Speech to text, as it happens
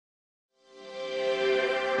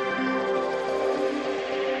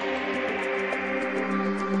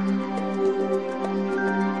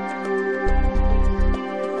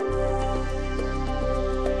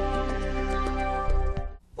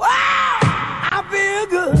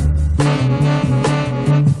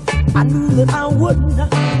good.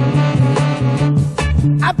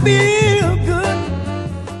 I feel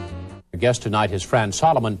good. Our guest tonight is Fran.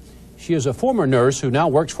 She is a former nurse who now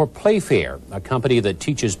works for Playfair, a company that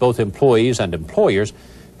teaches both employees and employers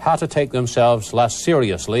how to take themselves less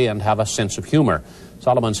seriously and have a sense of humor.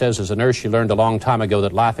 Solomon says as a nurse she learned a long time ago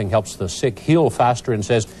that laughing helps the sick heal faster, and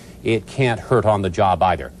says it can't hurt on the job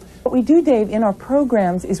either. What we do, Dave, in our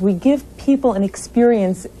programs is we give people an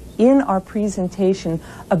experience in our presentation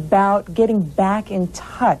about getting back in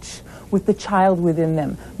touch with the child within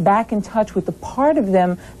them, back in touch with the part of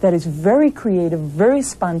them that is very creative, very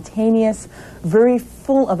spontaneous, very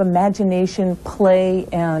full of imagination, play,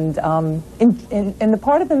 and the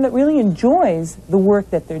part of them that really enjoys the work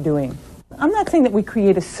that they're doing. I'm not saying that we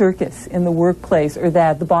create a circus in the workplace or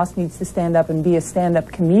that the boss needs to stand up and be a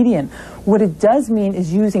stand-up comedian. What it does mean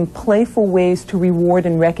is using playful ways to reward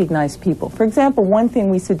and recognize people. For example, one thing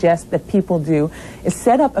we suggest that people do is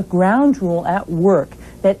set up a ground rule at work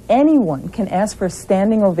that anyone can ask for a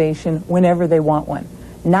standing ovation whenever they want one.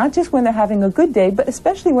 Not just when they're having a good day, but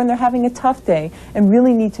especially when they're having a tough day, and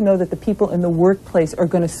really need to know that the people in the workplace are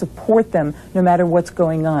going to support them no matter what's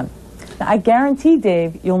going on. Now, I guarantee,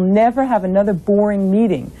 Dave, you'll never have another boring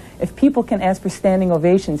meeting if people can ask for standing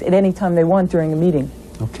ovations at any time they want during a meeting.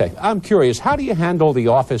 Okay, I'm curious, how do you handle the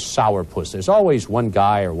office sourpuss? There's always one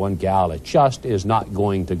guy or one gal that just is not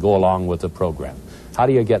going to go along with the program. How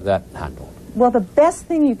do you get that handled? Well, the best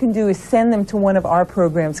thing you can do is send them to one of our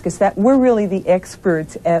programs, because we're really the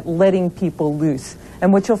experts at letting people loose.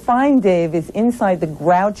 And what you'll find, Dave, is inside the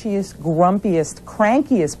grouchiest, grumpiest,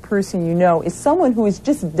 crankiest person you know is someone who is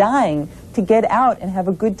just dying to get out and have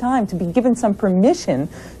a good time, to be given some permission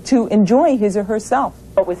to enjoy his or herself.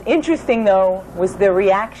 What was interesting, though, was their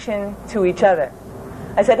reaction to each other.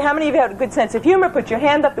 I said, how many of you have a good sense of humor? Put your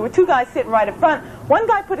hand up. There were two guys sitting right in front. One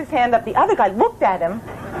guy put his hand up. The other guy looked at him.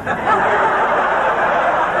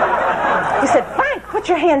 He said, Frank, put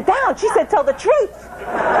your hand down. She said, tell the truth.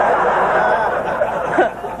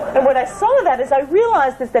 And what I saw that is I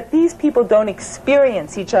realized is that these people don't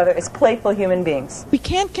experience each other as playful human beings. We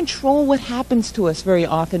can't control what happens to us very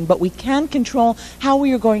often, but we can control how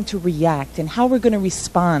we are going to react and how we're going to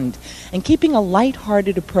respond. And keeping a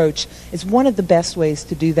lighthearted approach is one of the best ways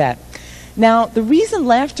to do that. Now, the reason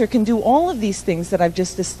laughter can do all of these things that I've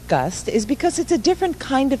just discussed is because it's a different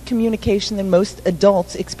kind of communication than most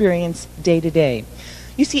adults experience day to day.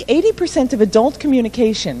 You see, 80% of adult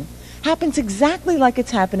communication happens exactly like it's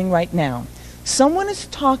happening right now. Someone is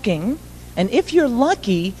talking, and if you're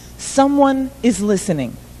lucky, someone is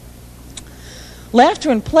listening. Laughter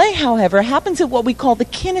and play, however, happens at what we call the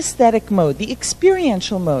kinesthetic mode, the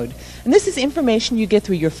experiential mode. And this is information you get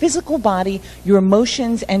through your physical body, your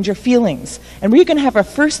emotions, and your feelings. And we're going to have our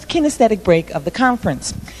first kinesthetic break of the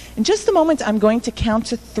conference. In just a moment, I'm going to count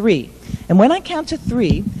to 3. And when I count to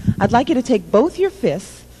 3, I'd like you to take both your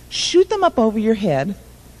fists, shoot them up over your head,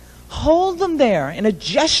 hold them there in a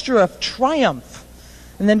gesture of triumph,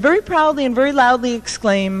 and then very proudly and very loudly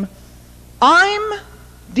exclaim, I'm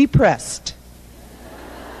depressed.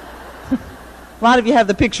 A lot of you have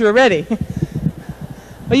the picture already.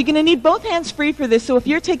 But you're going to need both hands free for this, so if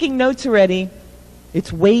you're taking notes already,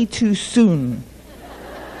 it's way too soon.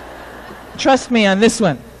 Trust me on this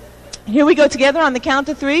one. Here we go together on the count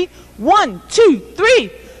of 3. 1, 2,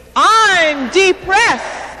 3. I'm depressed.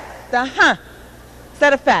 Is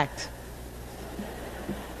that a fact?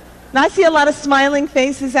 Now, I see a lot of smiling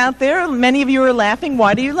faces out there. Many of you are laughing.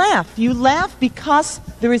 Why do you laugh? You laugh because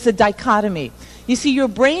there is a dichotomy. You see, your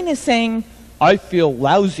brain is saying, I feel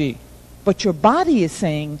lousy. But your body is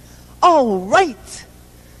saying, oh, right.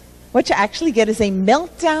 What you actually get is a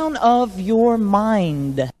meltdown of your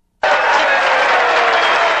mind.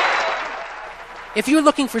 If you're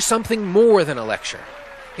looking for something more than a lecture,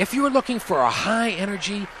 if you're looking for a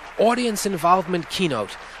high-energy, audience involvement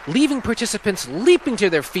keynote, leaving participants leaping to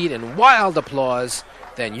their feet in wild applause,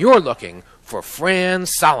 then you're looking for Fran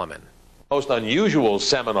Solomon. Most unusual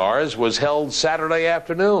seminars was held Saturday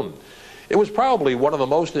afternoon. It was probably one of the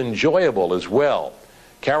most enjoyable as well.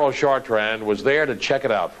 Carol Chartrand was there to check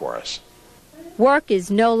it out for us. Work is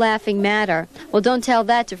no laughing matter. Well, don't tell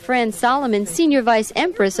that to Fran Solomon, Senior Vice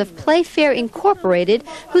Empress of Playfair Incorporated,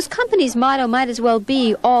 whose company's motto might as well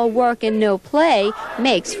be all work and no play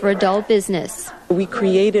makes for a dull business. We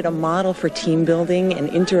created a model for team building and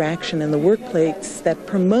interaction in the workplace that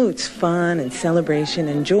promotes fun and celebration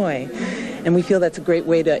and joy. And we feel that's a great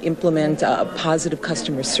way to implement positive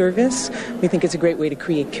customer service. We think it's a great way to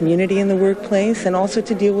create community in the workplace and also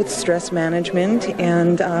to deal with stress management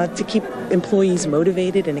and to keep employees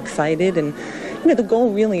motivated and excited and The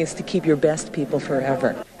goal really is to keep your best people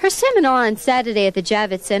forever. Her seminar on Saturday at the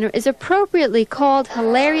Javits Center is appropriately called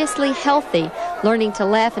Hilariously Healthy, Learning to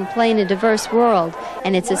Laugh and Play in a Diverse World,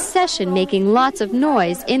 and it's a session making lots of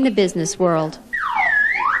noise in the business world.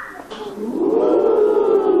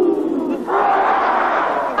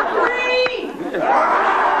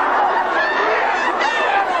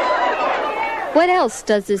 What else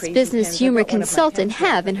does this business humor consultant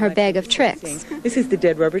have in her bag of tricks? This is the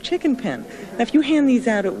dead rubber chicken pen. Now, if you hand these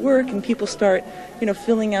out at work and people start,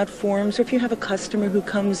 filling out forms, or if you have a customer who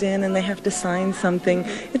comes in and they have to sign something,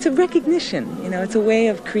 it's a recognition. It's a way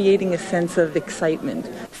of creating a sense of excitement.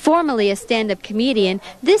 Formerly a stand-up comedian,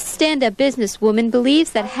 this stand-up businesswoman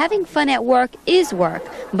believes that having fun at work is work,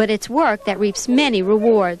 but it's work that reaps many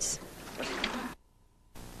rewards.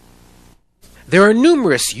 There are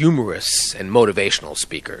numerous humorous and motivational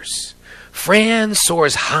speakers. Fran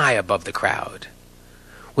soars high above the crowd.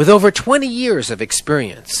 With over 20 years of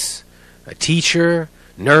experience, a teacher,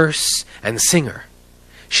 nurse, and singer,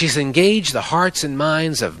 she's engaged the hearts and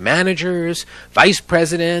minds of managers, vice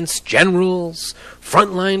presidents, generals,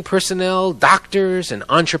 frontline personnel, doctors, and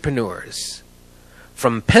entrepreneurs.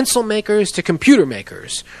 From pencil makers to computer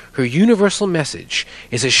makers, her universal message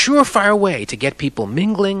is a surefire way to get people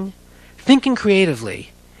mingling, thinking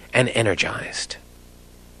creatively, and energized.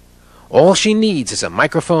 All she needs is a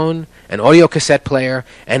microphone, an audio cassette player,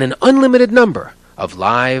 and an unlimited number of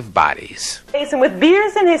live bodies. Jason, with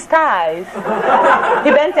beers in his ties,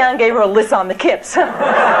 he bent down and gave her a list on the kips.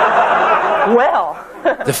 Well.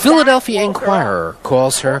 The Philadelphia Inquirer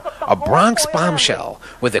calls her a Bronx bombshell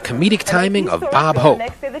with the comedic timing of Bob Hope.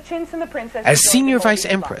 As Senior Vice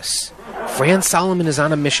Empress, Fran Solomon is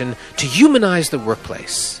on a mission to humanize the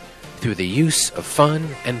workplace through the use of fun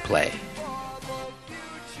and play.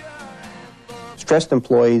 Stressed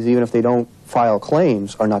employees, even if they don't file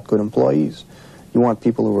claims, are not good employees. You want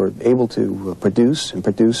people who are able to produce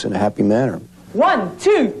in a happy manner. 1,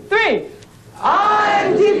 2, 3.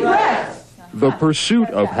 I'm depressed. The pursuit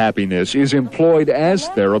of happiness is employed as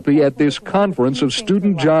therapy at this conference of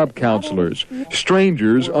student job counselors,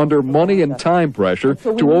 strangers under money and time pressure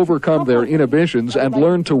to overcome their inhibitions and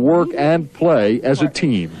learn to work and play as a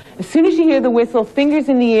team. As soon as you hear the whistle, fingers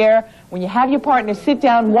in the air, when you have your partner sit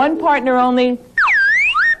down, one partner only.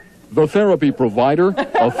 The therapy provider,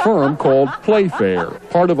 a firm called Playfair,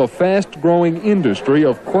 part of a fast-growing industry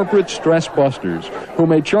of corporate stress busters who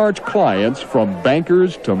may charge clients from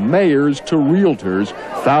bankers to mayors to realtors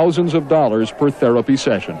thousands of dollars per therapy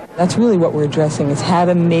session. That's really what we're addressing, is how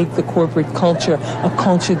to make the corporate culture a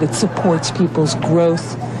culture that supports people's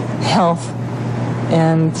growth, health,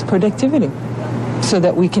 and productivity, so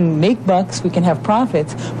that we can make bucks, we can have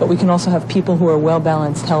profits, but we can also have people who are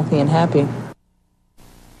well-balanced, healthy, and happy.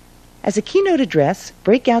 As a keynote address,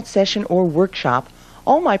 breakout session, or workshop,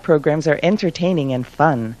 all my programs are entertaining and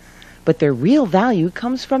fun. But their real value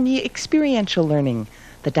comes from the experiential learning,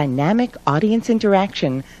 the dynamic audience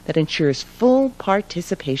interaction that ensures full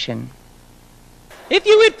participation. If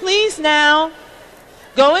you would please now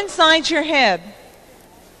go inside your head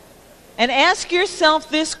and ask yourself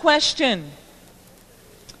this question: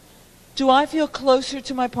 do I feel closer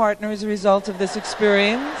to my partner as a result of this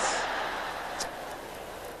experience?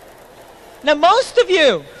 Now, most of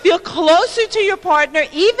you feel closer to your partner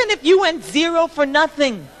even if you went 0 for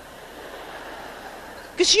nothing.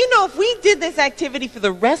 Because if we did this activity for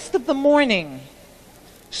the rest of the morning,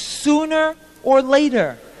 sooner or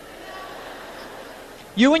later,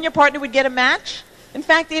 you and your partner would get a match. In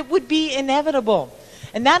fact, it would be inevitable.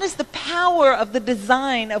 And that is the power of the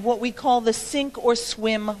design of what we call the sink or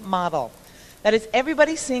swim model. That is,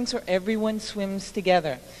 everybody sinks or everyone swims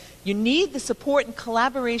together. You need the support and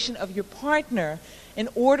collaboration of your partner in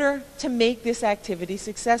order to make this activity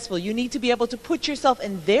successful. You need to be able to put yourself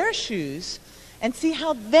in their shoes and see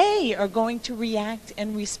how they are going to react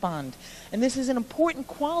and respond. And this is an important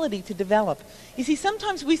quality to develop. You see,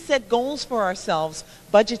 sometimes we set goals for ourselves,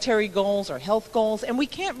 budgetary goals or health goals, and we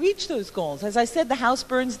can't reach those goals. As I said, the house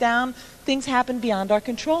burns down, things happen beyond our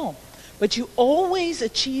control. But you always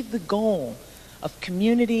achieve the goal of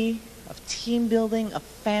community, of team building, of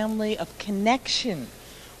family, of connection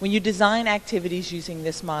when you design activities using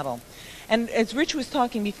this model. And as Rich was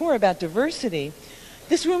talking before about diversity,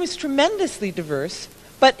 this room is tremendously diverse,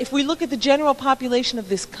 but if we look at the general population of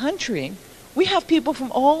this country, we have people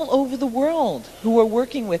from all over the world who we're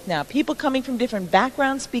working with now, people coming from different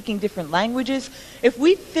backgrounds, speaking different languages. If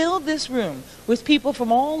we filled this room with people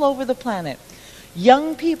from all over the planet,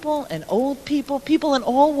 young people and old people, people in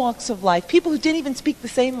all walks of life, people who didn't even speak the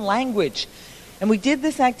same language, and we did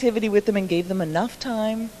this activity with them and gave them enough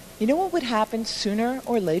time, you know what would happen sooner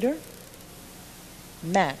or later?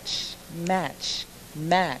 match, match,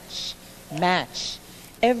 match, match,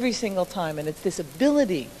 every single time. And it's this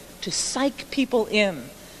ability to psych people in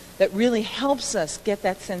that really helps us get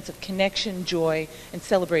that sense of connection, joy, and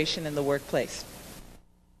celebration in the workplace.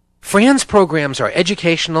 Fran's programs are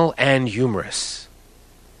educational and humorous.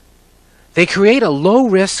 They create a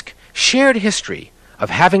low-risk, shared history of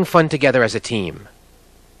having fun together as a team.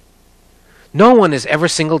 No one is ever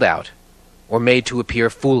singled out or made to appear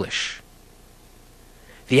foolish.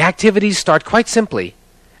 The activities start quite simply,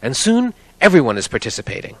 and soon everyone is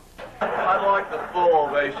participating. I'd like the full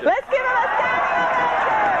ovation. Let's give it a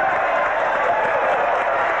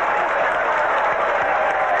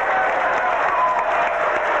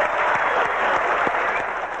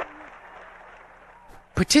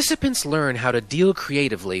Participants learn how to deal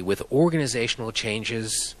creatively with organizational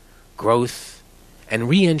changes, growth, and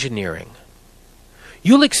re-engineering.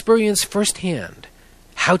 You'll experience firsthand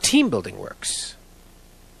how team building works,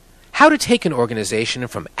 how to take an organization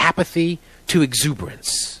from apathy to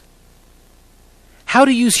exuberance, how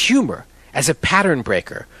to use humor as a pattern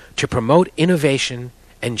breaker to promote innovation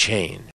and change.